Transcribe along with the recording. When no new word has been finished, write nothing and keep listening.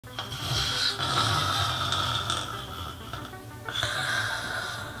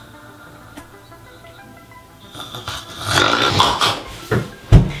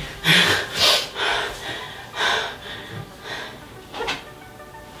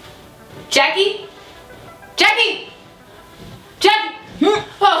Jackie? Jackie! Jackie!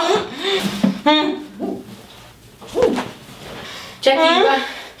 Oh. Jackie,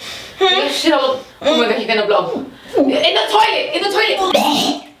 you got shit all. Oh my god, you're gonna blow. In the toilet! In the toilet!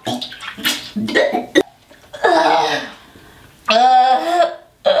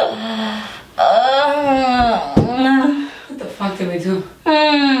 What the fuck did we do?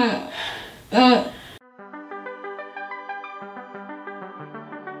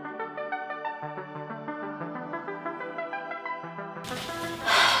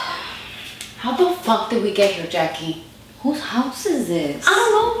 How the fuck did we get here, Jackie? Whose house is this? I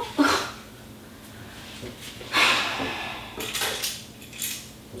don't know.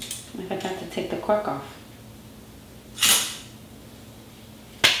 I forgot to take the cork off.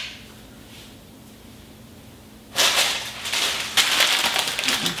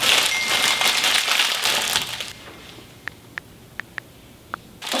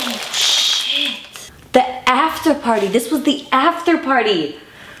 Oh shit! The after party. This was the after party.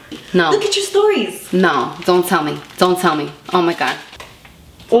 No. Look at your stories. No, don't tell me. Don't tell me. Oh my god.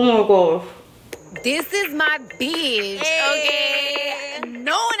 Oh my god. This is my bitch, okay?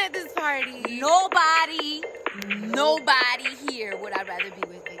 No one at this party. Nobody here would I rather be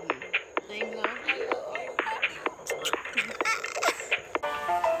with than you.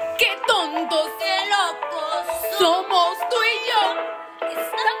 Qué tontos, qué locos somos tú y yo,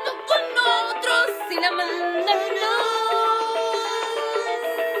 estando con otros sin amandarnos.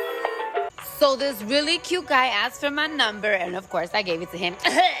 So this really cute guy asked for my number, and of course I gave it to him.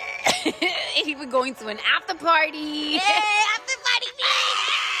 And he was going to an after party. Hey, after party!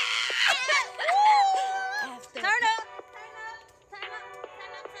 Turn up.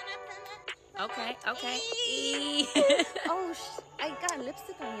 Okay. Oh, I got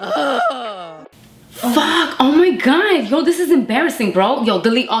lipstick on you. Fuck, oh my god. Yo, this is embarrassing, bro. Yo,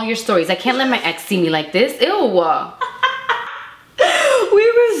 delete all your stories. I can't let my ex see me like this. Ew. We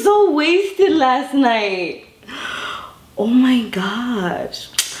were so wasted last night. Oh my gosh.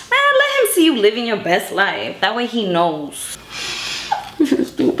 Man, let him see you living your best life. That way he knows. This is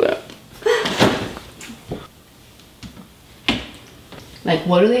stupid. Like,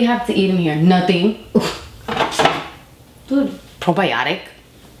 what do they have to eat in here? Nothing. Dude, Probiotic.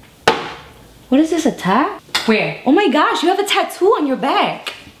 what is this, a tat? Where? Oh my gosh, you have a tattoo on your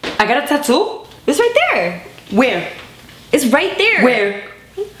back. I got a tattoo? It's right there. Where? It's right there. Where?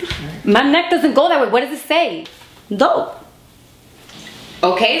 My neck doesn't go that way. What does it say? Dope.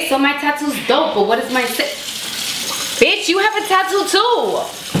 Okay, so my tattoo's dope, but what does mine say? Bitch, you have a tattoo too.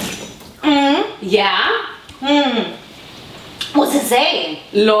 Yeah? What's it say?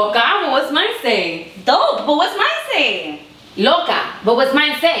 Loca, but what's mine say? Dope, but what's mine say? Loca, but what's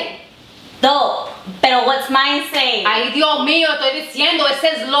mine say? Dope, pero what's mine say? Ay, Dios mío, estoy diciendo, it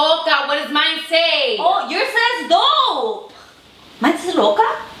says loca, what does mine say? Oh, yours says dope. Mine says loca?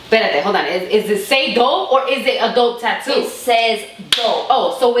 Espérate, hold on, is it say dope or is it a dope tattoo? It says dope.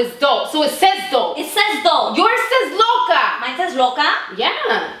 Oh, so it's dope, so it says dope. It says dope. Yours says loca. Mine says loca?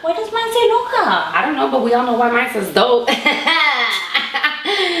 Yeah. Why does mine say loca? I don't know, but we all know why mine says dope.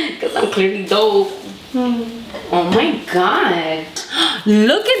 Because I'm clearly dope. Oh my god.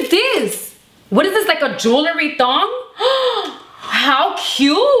 Look at this. What is this, like a jewelry thong? How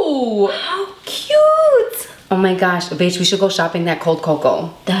cute. How cute. Oh my gosh, bitch, we should go shopping at Cold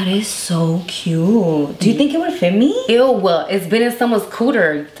Coco. That is so cute. Do you think it would fit me? Ew, it's been in someone's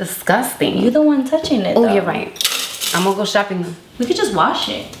cooter. Disgusting. You're the one touching it. Oh, though. you're right. I'm gonna go shopping. We could just wash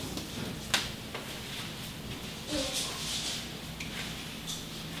it.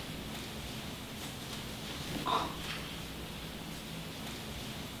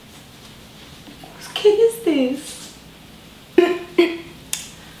 Whose kid is this?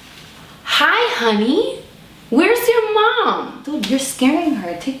 Hi, honey. Where's your mom? Dude, you're scaring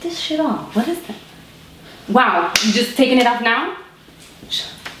her. Take this shit off. What is that? Wow, you just taking it off now?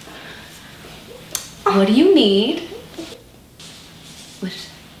 What do you need? What is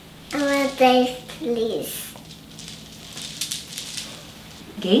I want this, please.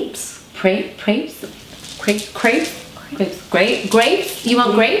 Gapes? Crepes? Grapes? You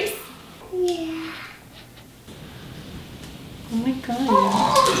want grapes? Yeah. Oh my god.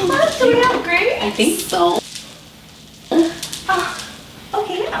 Oh, do we have grapes? I think so.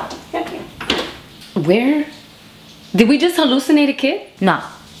 Okay, now. Okay. Where? Did we just hallucinate a kid? No,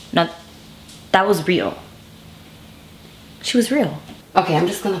 that was real. She was real. Okay, I'm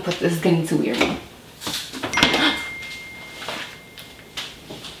just gonna put this. Is getting too weird.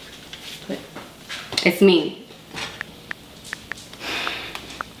 It's me.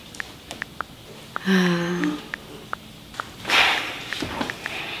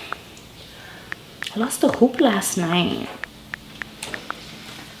 I lost the hoop last night.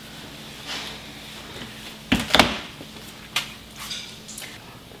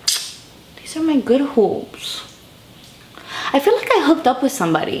 These are my good hoops. I feel like I hooked up with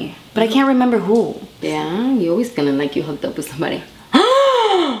somebody, but I can't remember who. Yeah, you always feeling like you hooked up with somebody.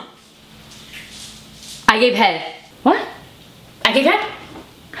 I gave head. What? I gave head.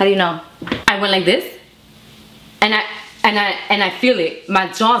 How do you know? I went like this, and I feel it. My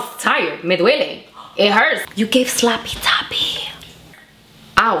jaw's tired. Me duele. It hurts. You gave sloppy toppy.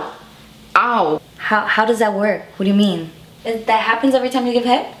 Ow. Ow. How does that work? What do you mean? That happens every time you give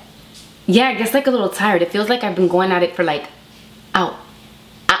head? Yeah, I guess like a little tired. It feels like I've been going at it for like, an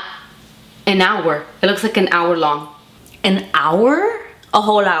hour. It looks like an hour long. An hour? A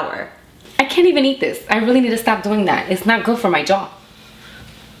whole hour. I can't even eat this. I really need to stop doing that. It's not good for my jaw.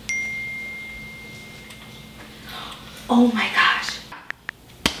 Oh my gosh.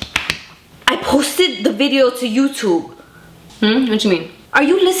 I posted the video to YouTube. What you mean? Are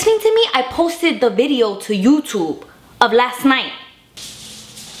you listening to me? I posted the video to YouTube of last night.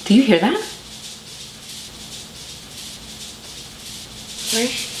 Do you hear that? Where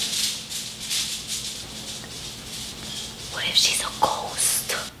is she? What if she's a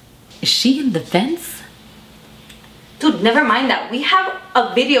ghost? Is she in the vents? Dude, never mind that. We have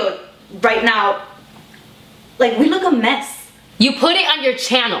a video right now. Like, we look a mess. You put it on your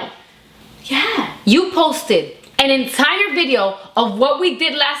channel. Yeah. You posted an entire video of what we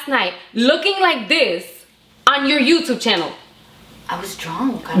did last night looking like this on your YouTube channel. I was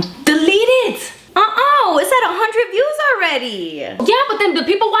drunk. Delete it. It's at 100 views already. Yeah, but then the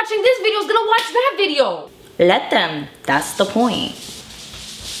people watching this video is gonna watch that video. Let them. That's the point.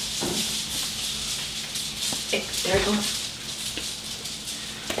 There it goes.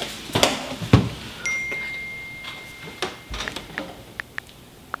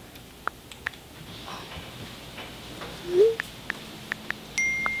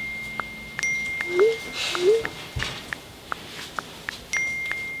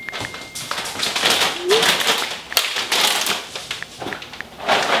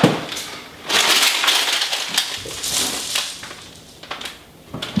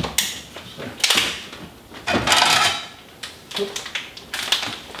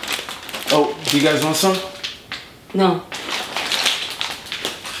 Oh, do you guys want some? No.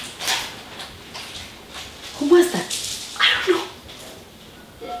 Who was that? I don't know.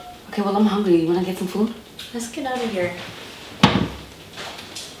 Okay, well, I'm hungry. You wanna get some food? Let's get out of here.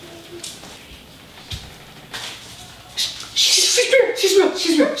 She's real. She's real.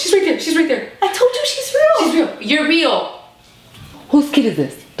 She's real. She's right there. She's right there. I told you she's real. She's real. You're real. Whose kid is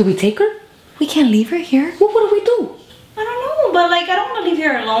this? Do we take her? We can't leave her here. Well, what do we do? I don't know, but like I don't want to leave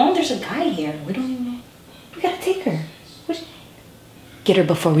her alone. There's a guy here. We don't even know. We gotta take her. Get her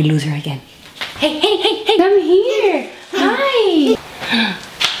before we lose her again. Hey, hey, hey, hey. I'm here. Hi.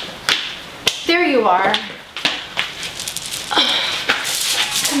 There you are.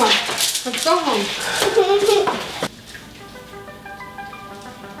 Come on, let's go home.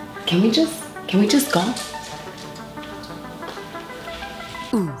 Can we just go?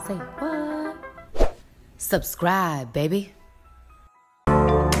 Ooh, say what? Subscribe, baby.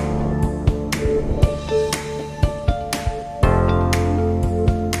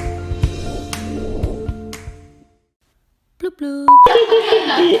 Bloop bloop.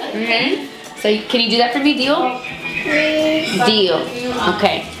 Okay. So can you do that for me, deal? Deal.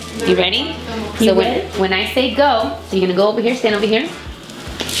 Okay. You ready? So when I say go, so you're gonna go over here, stand over here.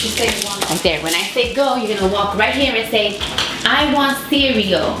 Right there. When I say go, you're gonna walk right here and say, I want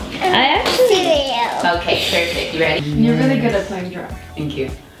cereal. Cereal. Okay, perfect. You ready? You're really good at playing drunk. Thank you.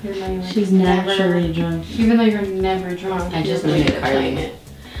 You're like She's naturally drunk. Even though you're never drunk. I just you're really made good at Carly. playing it.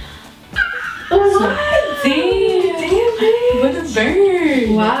 What? Damn. What a bird.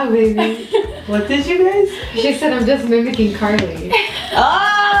 Wow, baby. What did you guys? She said I'm just mimicking Carly.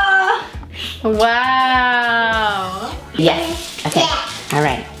 Oh! Wow. Yes. Okay. All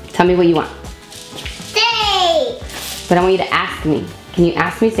right. Tell me what you want. Stay. But I want you to ask me. Can you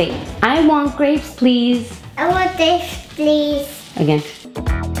ask me? Say, I want grapes, please. I want this, please. Again.